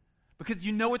 Because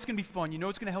you know it's going to be fun. You know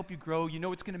it's going to help you grow. You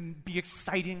know it's going to be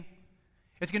exciting.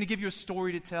 It's going to give you a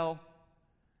story to tell.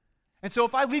 And so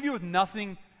if I leave you with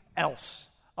nothing else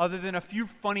other than a few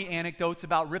funny anecdotes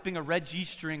about ripping a red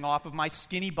G-string off of my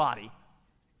skinny body,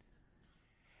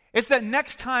 it's that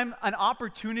next time an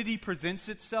opportunity presents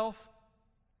itself,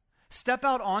 step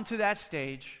out onto that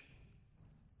stage,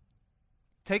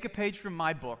 take a page from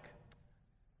my book,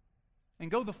 and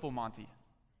go the full Monty.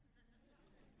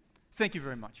 Thank you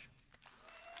very much.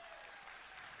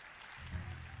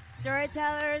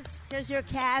 Storytellers, here's your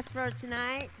cast for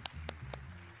tonight.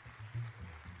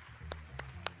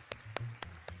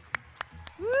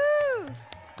 Woo!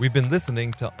 We've been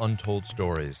listening to Untold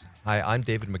Stories. Hi, I'm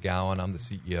David McGowan. I'm the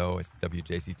CEO at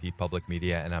WJCT Public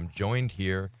Media, and I'm joined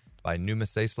here by Numa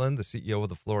Saislin, the CEO of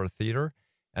the Florida Theater,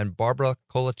 and Barbara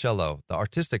Colaciello, the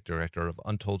artistic director of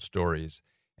Untold Stories.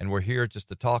 And we're here just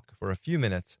to talk for a few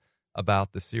minutes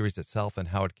about the series itself and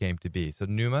how it came to be. So,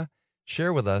 Numa,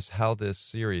 share with us how this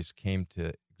series came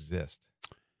to exist.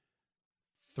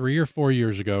 3 or 4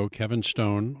 years ago, Kevin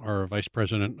Stone, our vice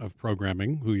president of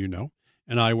programming, who you know,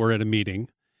 and I were at a meeting,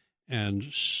 and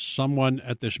someone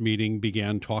at this meeting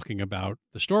began talking about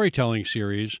the storytelling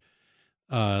series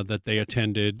that they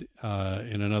attended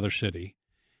in another city.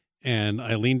 And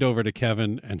I leaned over to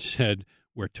Kevin and said,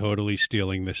 "We're totally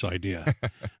stealing this idea."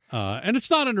 And it's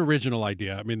not an original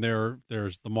idea. I mean,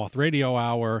 there's the Moth Radio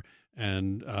Hour,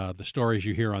 and the stories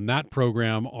you hear on that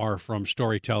program are from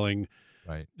storytelling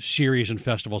series and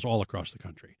festivals all across the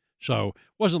country. So it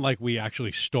wasn't like we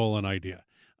actually stole an idea.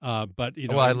 But you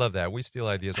know, I love that. We steal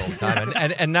ideas all the time,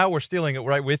 and now we're stealing it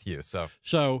right with you.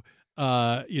 So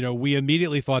we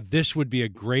immediately thought this would be a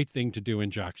great thing to do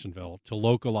in Jacksonville, to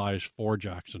localize for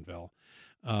Jacksonville.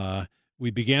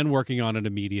 We began working on it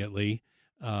immediately.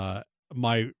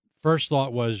 My first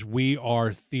thought was, we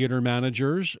are theater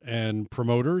managers and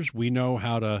promoters. We know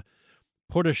how to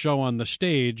put a show on the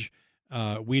stage.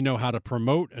 We know how to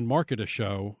promote and market a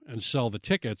show and sell the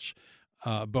tickets,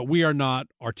 but we are not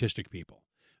artistic people.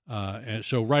 And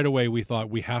so right away we thought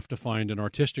we have to find an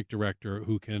artistic director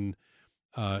who can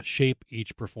shape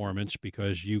each performance,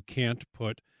 because you can't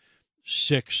put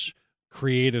 6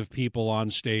 creative people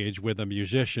on stage with a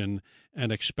musician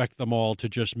and expect them all to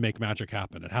just make magic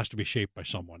happen. It has to be shaped by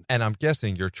someone. And I'm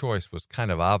guessing your choice was kind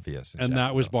of obvious. And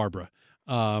that was Barbara.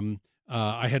 I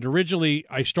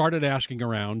started asking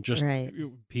around just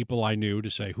people I knew to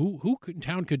say, who in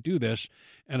town could do this?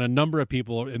 And a number of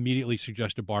people immediately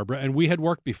suggested Barbara. And we had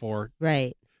worked before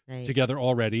together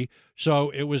already. So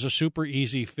it was a super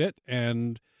easy fit.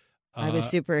 And I was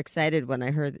super excited when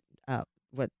I heard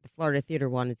what the Florida Theater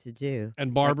wanted to do.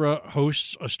 And Barbara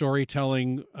hosts a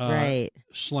storytelling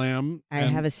slam. I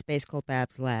have a space called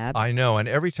Bab's Lab. I know. And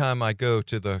every time I go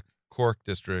to the Cork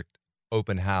District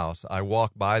open house, I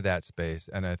walk by that space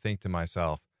and I think to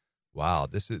myself, wow,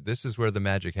 this is where the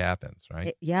magic happens,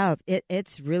 right?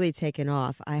 It's really taken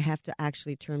off. I have to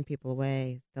actually turn people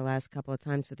away the last couple of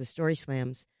times for the story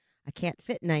slams. I can't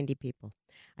fit 90 people.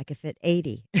 I could fit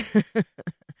 80.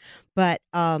 But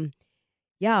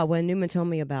when Numa told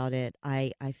me about it,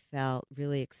 I felt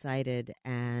really excited.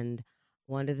 And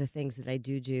one of the things that I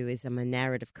do is I'm a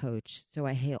narrative coach. So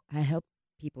I help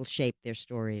people shape their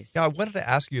stories. Yeah, I wanted to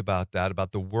ask you about that,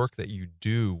 about the work that you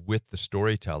do with the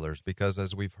storytellers, because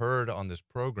as we've heard on this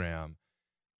program,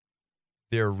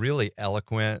 they're really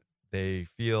eloquent. They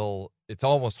feel it's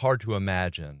almost hard to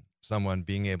imagine someone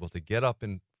being able to get up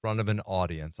in front of an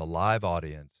audience, a live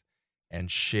audience,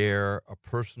 and share a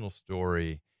personal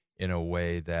story in a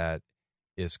way that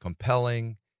is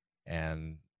compelling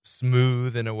and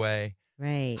smooth in a way.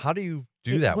 Right. How do you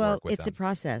do that work with them? Well, it's a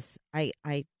process.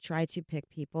 I try to pick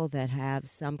people that have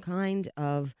some kind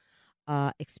of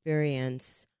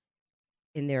experience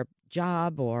in their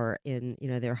job or in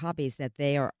their hobbies, that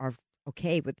they are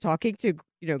okay with talking to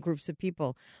groups of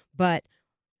people. But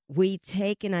we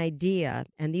take an idea,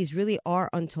 and these really are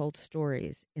untold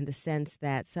stories in the sense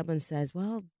that someone says,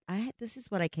 well, this is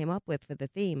what I came up with for the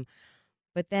theme.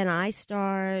 But then I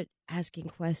start asking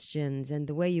questions, and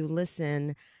the way you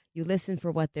listen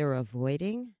for what they're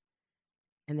avoiding,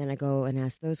 and then I go and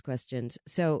ask those questions.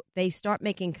 So they start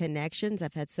making connections.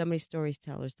 I've had so many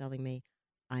storytellers telling me,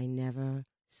 I never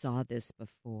saw this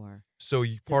before. So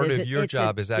part there's of your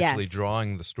job is actually yes.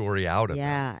 drawing the story out of them.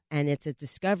 Yeah, and it's a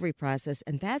discovery process,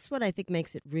 and that's what I think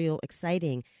makes it real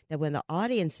exciting, that when the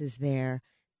audience is there,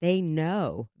 they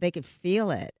know, they can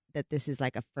feel it, that this is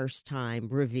like a first-time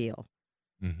reveal.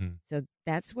 Mm-hmm. So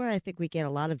that's where I think we get a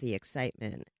lot of the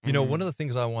excitement. You know, one of the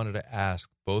things I wanted to ask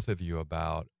both of you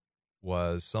about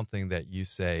was something that you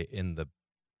say in the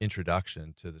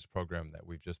introduction to this program that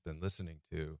we've just been listening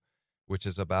to, which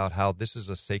is about how this is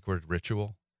a sacred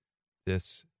ritual,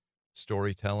 this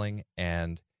storytelling,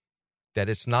 and that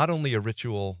it's not only a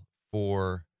ritual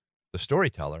for the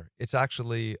storyteller, it's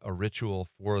actually a ritual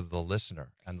for the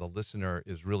listener, and the listener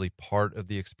is really part of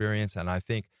the experience. And I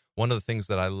think one of the things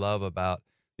that I love about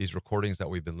these recordings that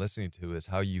we've been listening to is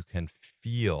how you can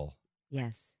feel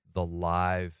the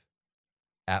live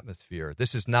atmosphere.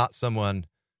 This is not someone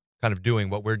kind of doing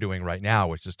what we're doing right now,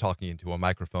 which is talking into a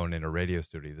microphone in a radio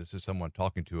studio. This is someone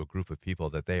talking to a group of people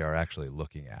that they are actually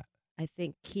looking at. I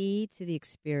think key to the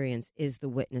experience is the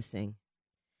witnessing.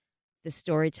 The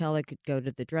storyteller could go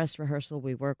to the dress rehearsal.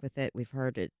 We work with it. We've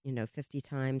heard it, 50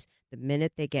 times. The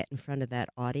minute they get in front of that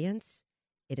audience,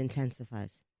 it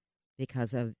intensifies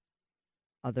because of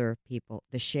other people,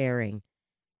 the sharing,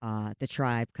 the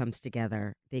tribe comes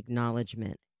together, the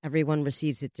acknowledgement. Everyone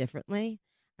receives it differently.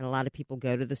 And a lot of people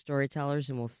go to the storytellers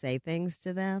and will say things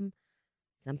to them.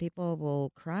 Some people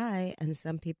will cry, and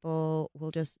some people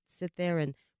will just sit there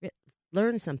and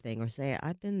learn something or say,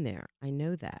 I've been there. I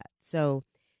know that. So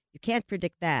you can't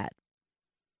predict that.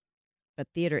 But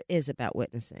theater is about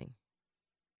witnessing.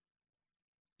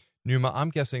 Numa, I'm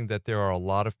guessing that there are a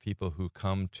lot of people who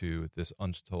come to this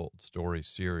Untold Stories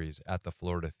series at the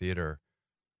Florida Theater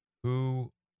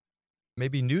who may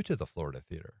be new to the Florida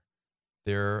Theater.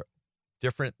 They're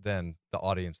different than the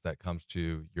audience that comes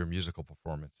to your musical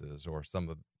performances or some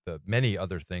of the many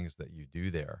other things that you do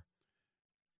there.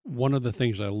 One of the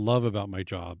things I love about my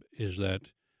job is that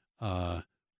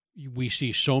we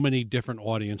see so many different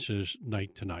audiences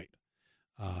night to night.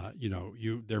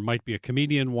 There might be a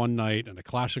comedian one night and a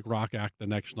classic rock act the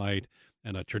next night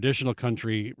and a traditional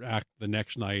country act the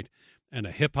next night and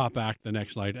a hip-hop act the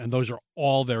next night, and those are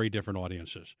all very different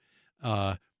audiences.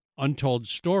 Untold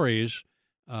Stories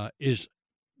is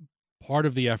part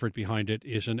of the effort behind it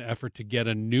is an effort to get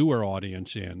a newer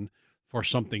audience in for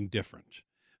something different,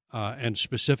 and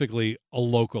specifically a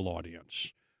local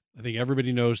audience. I think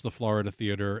everybody knows the Florida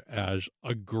Theater as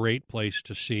a great place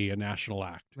to see a national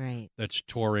act that's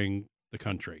touring the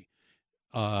country.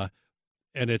 And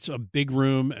it's a big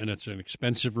room, and it's an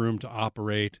expensive room to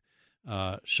operate.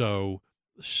 So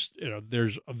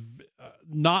there's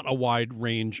not a wide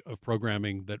range of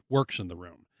programming that works in the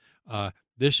room.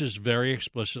 This is very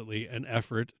explicitly an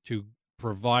effort to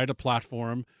provide a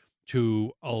platform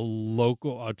to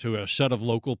a set of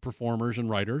local performers and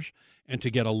writers, and to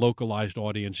get a localized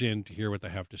audience in to hear what they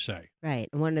have to say. Right.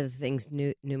 And one of the things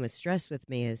Numa stressed with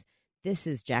me is this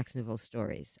is Jacksonville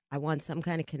Stories. I want some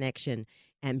kind of connection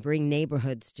and bring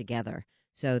neighborhoods together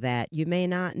so that you may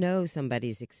not know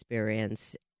somebody's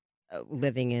experience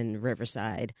living in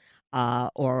Riverside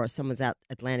or someone's at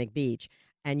Atlantic Beach,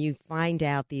 and you find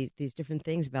out these different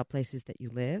things about places that you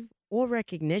live, or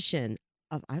recognition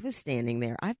of, I was standing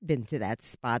there. I've been to that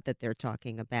spot that they're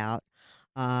talking about.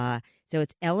 So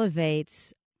it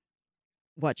elevates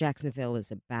what Jacksonville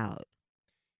is about.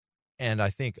 And I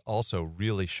think also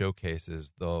really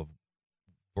showcases the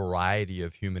variety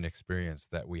of human experience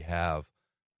that we have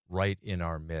right in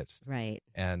our midst. Right.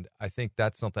 And I think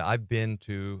that's something, I've been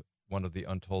to one of the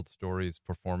Untold Stories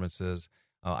performances.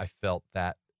 I felt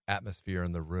that atmosphere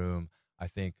in the room. I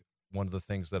think one of the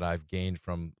things that I've gained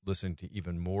from listening to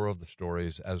even more of the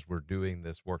stories as we're doing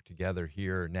this work together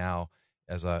here now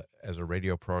as a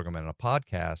radio program and a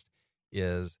podcast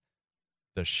is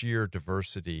the sheer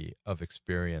diversity of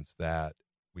experience that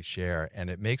we share. And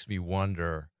it makes me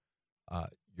wonder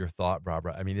your thought,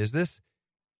 Barbara. I mean, is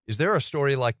there a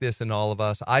story like this in all of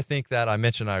us? I think that I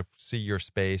mentioned I see your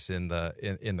space in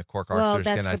the Cork Arts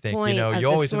District, and I think, you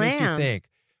always make you think,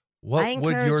 what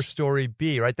would your story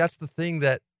be, right? That's the thing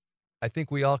that I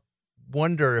think we all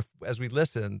wonder if, as we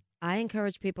listen. I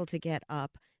encourage people to get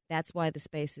up. That's why the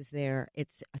space is there.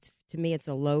 It's to me, it's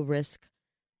a low-risk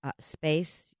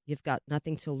space. You've got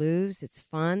nothing to lose. It's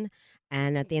fun.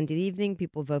 And at the end of the evening,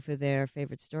 people vote for their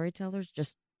favorite storytellers.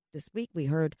 Just this week, we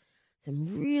heard some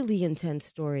really intense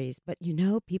stories. But,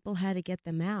 people had to get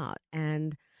them out.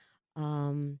 And,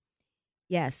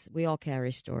 yes, we all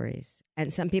carry stories.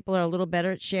 And some people are a little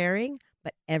better at sharing,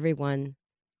 but everyone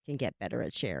can get better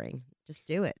at sharing. Just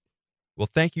do it. Well,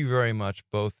 thank you very much,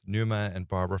 both Numa and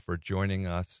Barbara, for joining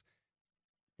us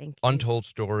Thank you. Untold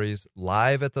Stories,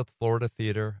 live at the Florida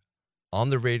Theater, on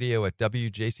the radio at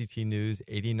WJCT News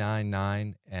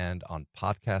 89.9, and on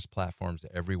podcast platforms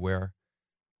everywhere.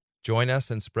 Join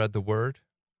us and spread the word,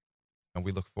 and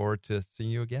we look forward to seeing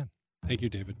you again. Thank you,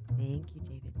 David. Thank you,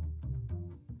 David.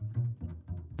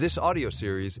 This audio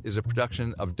series is a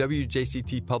production of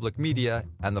WJCT Public Media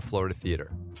and the Florida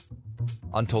Theater.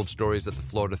 Untold Stories at the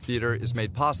Florida Theater is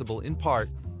made possible in part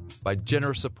by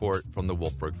generous support from the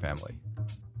Wolfberg family.